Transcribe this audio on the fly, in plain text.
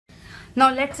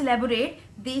Now let's elaborate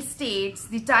the states,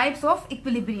 the types of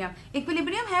equilibrium.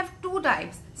 Equilibrium have two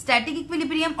types, static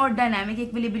equilibrium और dynamic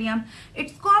equilibrium.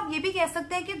 इसको आप ये भी कह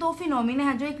सकते हैं कि दो फिनोमिना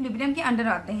है जो इक्विलिब्रियम के अंडर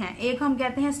आते हैं, एक हम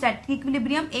कहते हैं स्टैटिक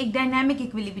इक्विलिब्रियम, एक dynamic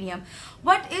equilibrium.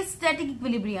 What is static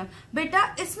equilibrium? बेटा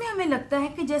इसमें हमें लगता है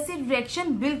कि जैसे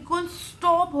रिएक्शन बिल्कुल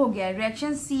स्टॉप हो गया है,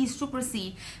 रिएक्शन सीज टू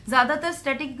प्रोसीड. ज्यादातर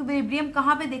स्टैटिक इक्विलिब्रियम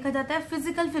कहाँ पे देखा जाता है?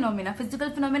 फिजिकल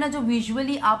फिनोमिना जो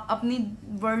विजुअली आप अपनी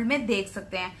वर्ल्ड में देख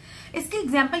सकते हैं. इसकी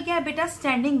एग्जाम्पल क्या है बेटा?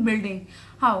 Standing building.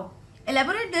 How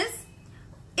elaborate this?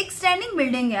 एक स्टैंडिंग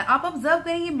बिल्डिंग है, आप ऑब्जर्व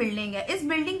करेंगे बिल्डिंग है, इस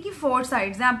बिल्डिंग की 4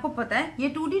 साइड्स हैं, आपको पता है. ये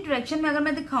 2D डायरेक्शन में अगर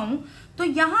मैं दिखाऊं तो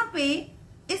यहाँ पे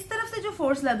इस तरफ से जो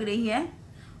फोर्स लग रही है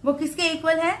वो किसके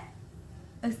इक्वल है?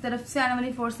 इस तरफ से आने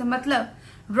वाली फोर्स है, मतलब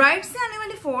राइट से आने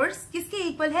वाली फोर्स किसके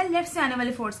इक्वल है? लेफ्ट से आने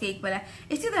वाली फोर्स के इक्वल है.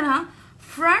 इसी तरह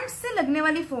फ्रंट से लगने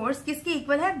वाली फोर्स किसके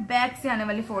इक्वल है? बैक से आने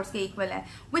वाली फोर्स के इक्वल है.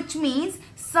 विच मीन्स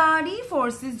सारी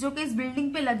फोर्सेस जो कि इस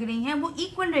बिल्डिंग पे लग रही हैं वो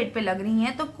इक्वल रेट पे लग रही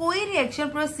हैं, तो कोई रिएक्शन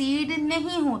प्रोसीड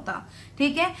नहीं होता.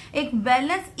 ठीक है, एक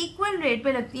बैलेंस इक्वल रेट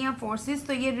पे लगती हैं फोर्सेस,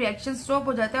 तो ये रिएक्शन स्टॉप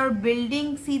हो जाता है और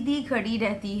बिल्डिंग सीधी खड़ी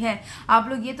रहती है. आप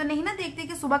लोग ये तो नहीं ना देखते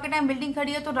कि सुबह के टाइम बिल्डिंग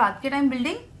खड़ी है तो रात के टाइम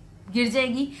बिल्डिंग गिर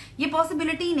जाएगी, ये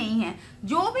पॉसिबिलिटी नहीं है.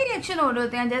 जो भी रिएक्शन हो रहे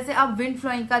होते हैं, जैसे आप विंड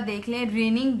फ्लोइंग का देख लें,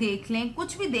 रेनिंग देख लें,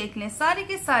 कुछ भी देख लें, सारे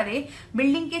के सारे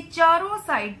बिल्डिंग के चारों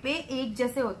साइड पे एक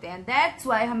जैसे होते हैं. दैट्स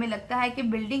वाई हमें लगता है कि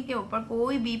बिल्डिंग के ऊपर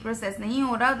कोई भी प्रोसेस नहीं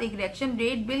हो रहा, तो एक रिएक्शन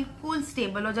रेट बिल्कुल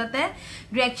स्टेबल हो जाता है,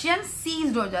 रिएक्शन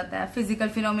सीज्ड हो जाता है. Physical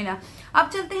phenomena. अब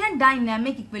चलते हैं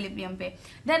डायनामिक इक्विलिब्रियम पे.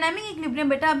 डायनामिक इक्विलिब्रियम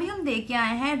बेटा अभी हम देख के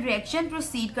आए हैं, रिएक्शन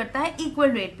प्रोसीड करता है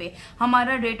इक्वल रेट पे.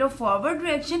 हमारा रेट ऑफ फॉरवर्ड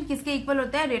रिएक्शन किसके इक्वल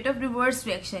होता है? रेट ऑफ रिवर्स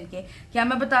रिएक्शन के. क्या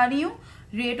मैं बता रही हूं?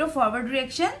 रेट ऑफ फॉरवर्ड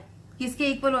रिएक्शन किसके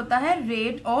इक्वल होता है?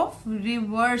 रेट ऑफ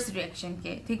रिवर्स रिएक्शन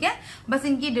के. ठीक है, बस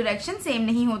इनकी डायरेक्शन सेम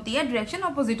नहीं होती है, डायरेक्शन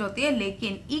ऑपोजिट होती है,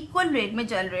 लेकिन इक्वल रेट में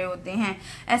चल रहे होते हैं.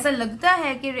 ऐसा लगता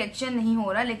है कि रिएक्शन नहीं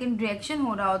हो रहा, लेकिन रिएक्शन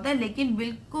हो रहा होता है, लेकिन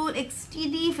बिल्कुल एक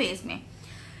स्टेडी फेज में.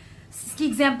 इसकी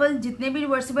एग्जाम्पल जितने भी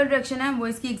रिवर्सिबल रिएक्शन है वो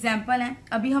इसकी एग्जाम्पल है.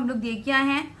 अभी हम लोग देख के आए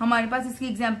हैं, हमारे पास इसकी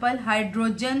एग्जाम्पल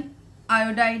हाइड्रोजन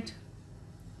आयोडाइड,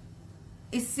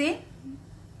 इससे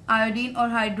आयोडीन और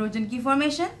हाइड्रोजन की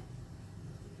फॉर्मेशन,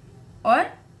 और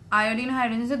आयोडीन और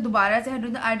हाइड्रोजन से दोबारा से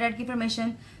हाइड्रोजन आयोडाइड की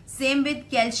formation. Same with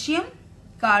calcium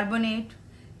carbonate,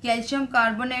 calcium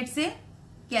carbonate से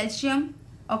calcium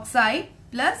oxide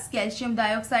plus calcium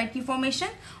dioxide की फॉर्मेशन,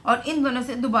 और इन दोनों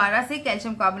से दोबारा से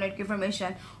कैल्शियम कार्बोनेट की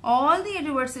formation. All the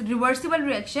reversible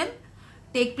reaction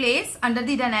take place under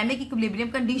the dynamic equilibrium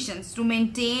conditions to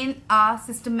maintain a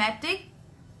systematic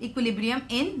equilibrium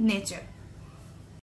in nature.